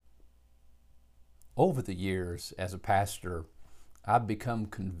Over the years as a pastor, I've become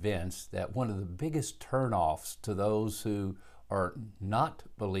convinced that one of the biggest turnoffs to those who are not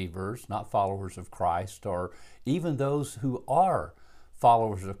believers, not followers of Christ, or even those who are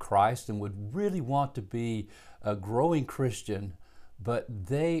followers of Christ and would really want to be a growing Christian, but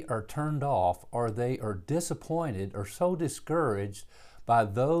they are turned off or they are disappointed or so discouraged by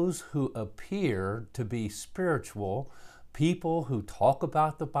those who appear to be spiritual, people who talk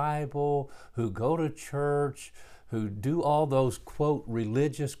about the Bible, who go to church, who do all those, quote,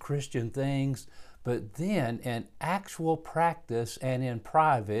 religious Christian things, but then in actual practice and in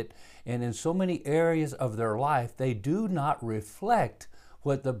private and in so many areas of their life, they do not reflect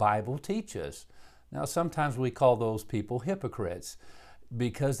what the Bible teaches. Now, sometimes we call those people hypocrites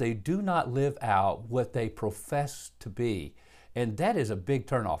because they do not live out what they profess to be. And that is a big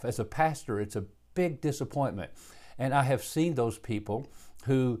turnoff. As a pastor, it's a big disappointment. And I have seen those people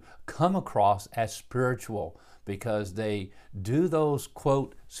who come across as spiritual because they do those,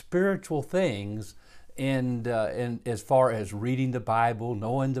 quote, spiritual things in as far as reading the Bible,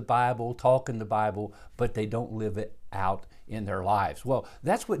 knowing the Bible, talking the Bible, but they don't live it out in their lives. Well,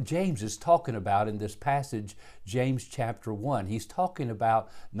 that's what James is talking about in this passage, James chapter 1. He's talking about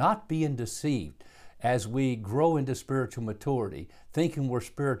not being deceived as we grow into spiritual maturity, thinking we're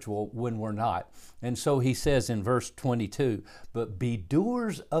spiritual when we're not. And so he says in verse 22, but be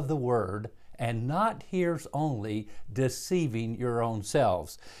doers of the word and not hearers only, deceiving your own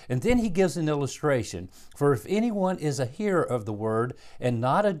selves. And then he gives an illustration. For if anyone is a hearer of the word and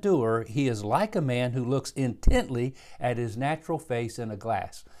not a doer, he is like a man who looks intently at his natural face in a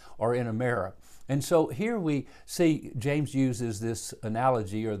glass or in a mirror. And so here we see James uses this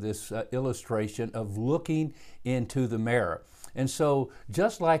analogy or this illustration of looking into the mirror. And so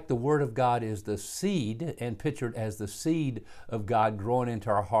just like the Word of God is the seed and pictured as the seed of God growing into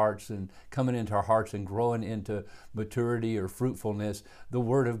our hearts and coming into our hearts and growing into maturity or fruitfulness, the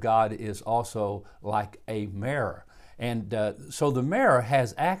Word of God is also like a mirror. And so the mirror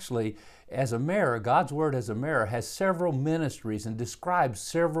has actually, as a mirror, God's Word as a mirror has several ministries and describes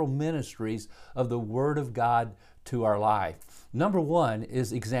several ministries of the Word of God to our life. Number one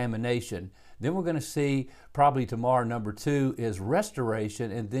is examination. Then we're going to see probably tomorrow, number two is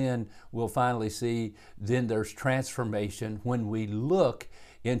restoration. And then we'll finally see then there's transformation when we look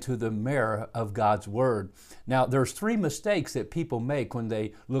into the mirror of God's Word. Now, there's three mistakes that people make when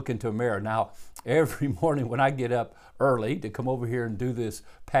they look into a mirror. Now, every morning when I get up early to come over here and do this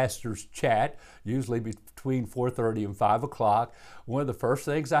pastor's chat, usually between 4:30 and 5 o'clock, one of the first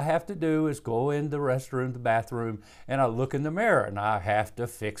things I have to do is go in the restroom, the bathroom, and I look in the mirror and I have to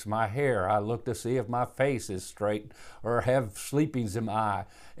fix my hair. I look to see if my face is straight or have sleepings in my eye.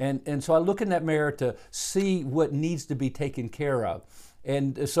 And so I look in that mirror to see what needs to be taken care of.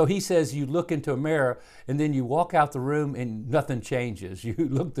 And so he says you look into a mirror and then you walk out the room and nothing changes. You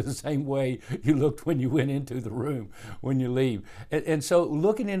look the same way you looked when you went into the room when you leave. And so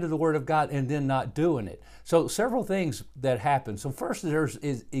looking into the Word of God and then not doing it. So several things that happen. So first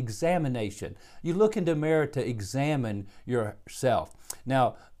is examination. You look into a mirror to examine yourself.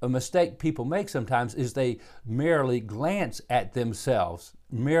 Now, a mistake people make sometimes is they merely glance at themselves.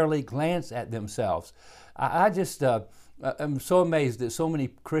 Merely glance at themselves. I'm so amazed that so many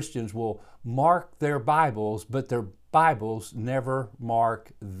Christians will mark their Bibles, but their Bibles never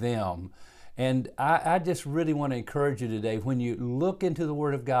mark them. And I just really want to encourage you today, when you look into the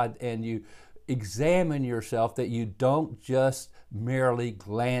Word of God and you examine yourself, that you don't just merely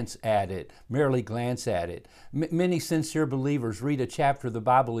glance at it. Many sincere believers read a chapter of the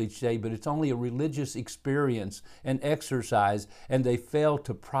Bible each day, but it's only a religious experience and exercise, and they fail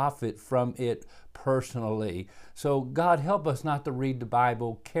to profit from it personally. So God help us not to read the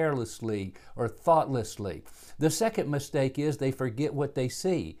Bible carelessly or thoughtlessly. The second mistake is they forget what they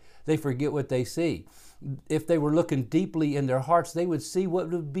see. If they were looking deeply in their hearts, they would see what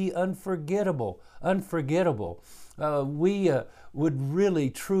would be unforgettable. We would really,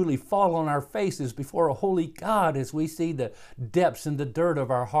 truly fall on our faces before a holy God as we see the depths and the dirt of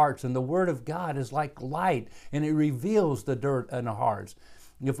our hearts. And the Word of God is like light, and it reveals the dirt in our hearts.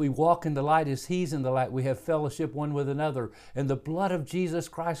 If we walk in the light as He's in the light, we have fellowship one with another. And the blood of Jesus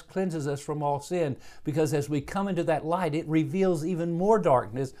Christ cleanses us from all sin, because as we come into that light, it reveals even more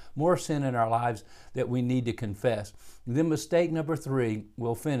darkness, more sin in our lives that we need to confess. Then mistake number three,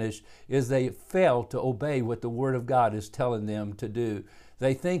 we'll finish, is they fail to obey what the Word of God is telling them to do.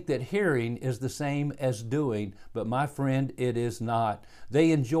 They think that hearing is the same as doing, but my friend, it is not. They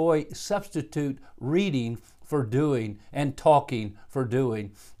enjoy substitute reading for doing and talking for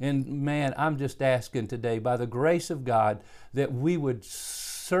doing. And man, I'm just asking today, by the grace of God, that we would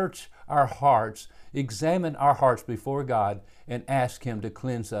search our hearts, examine our hearts before God, and ask Him to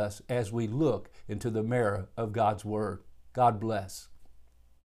cleanse us as we look into the mirror of God's Word. God bless.